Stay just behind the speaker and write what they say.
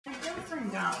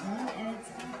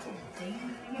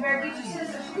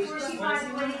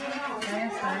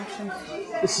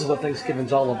This is what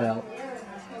Thanksgiving's all about.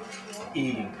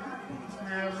 Eating.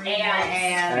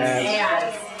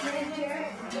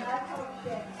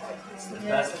 It's the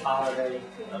best holiday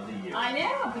of the year. I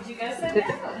know, but you guys said no.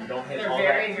 You don't hit They're all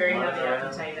very, that very money heavy, I can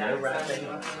around, tell you no that. wrapping.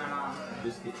 My mom.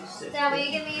 Just get your sit. Dad, will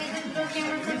you give me a digital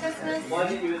camera for Christmas? Why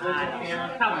didn't you digital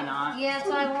camera? Probably not. Yeah, that's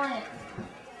what I want.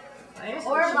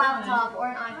 Or a laptop, or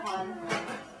an iPod.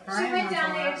 She went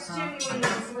down there to Jimmy when he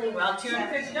was asleep. Well,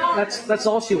 $250. That's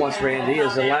all she wants, Randy,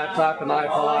 is a laptop, an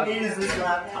All I need iPod, is this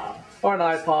laptop. or an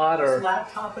iPod, This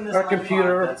laptop and this or a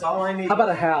computer. iPod. That's all I need. How about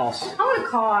a house I want a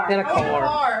car. and a car?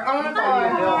 I want a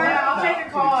car. Yeah, I'll take a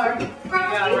car. Bro, you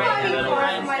buy me a car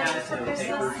rent for my it. for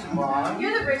Christmas.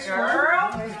 You're the rich Girl.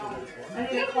 I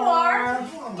need a car.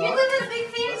 You live in a big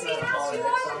fancy house. You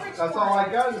are the rich That's all I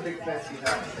got is a big fancy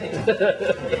house.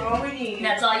 That's all we need.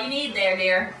 That's all you need there,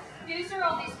 dear. These are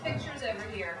all these pictures over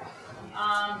here.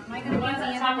 Am I going to be on the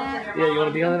internet? Yeah, you want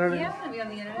to be on the internet? Yeah, I'm going to be on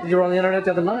the internet. You were on the internet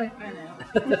the other night. I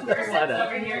know. Why not?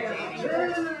 Over here, yeah,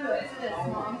 yours is over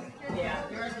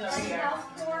here.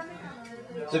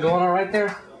 Is it going all right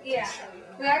there? Yeah.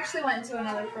 We actually went into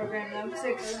another program though, because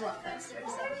it goes a lot faster.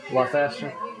 A lot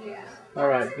faster? Yeah. All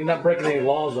right. You're not breaking any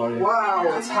laws, are you? Wow,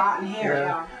 it's hot in here.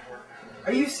 Yeah.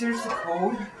 Are you seriously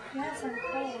cold? Yes, I'm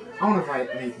cold. I want to write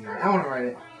anything. I want to write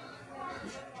it.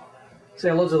 Say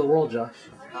hello to the world, Josh.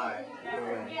 Hi.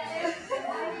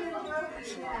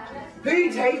 Who are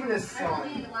you taping this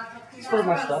on? It's for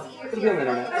my stuff. It'll be on the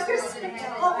internet. And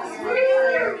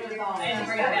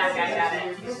bring it back, I got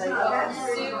it.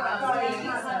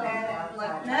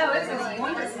 No, it's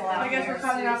wonderful. I guess we're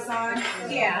coming outside.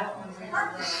 Yeah.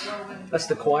 That's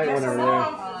the quiet one over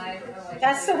there.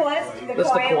 That's the what?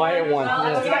 That's the quiet one.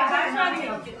 Yeah. I'm trying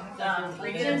to get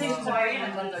bring it in quiet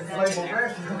and let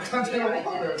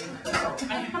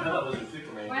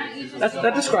the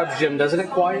That describes Jim, doesn't it?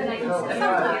 Quiet.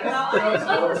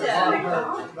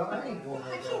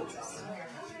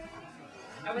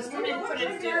 I was going to put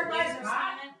it there.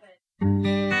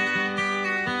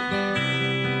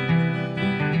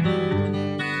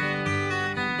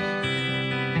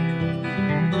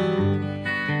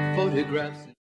 Photographs.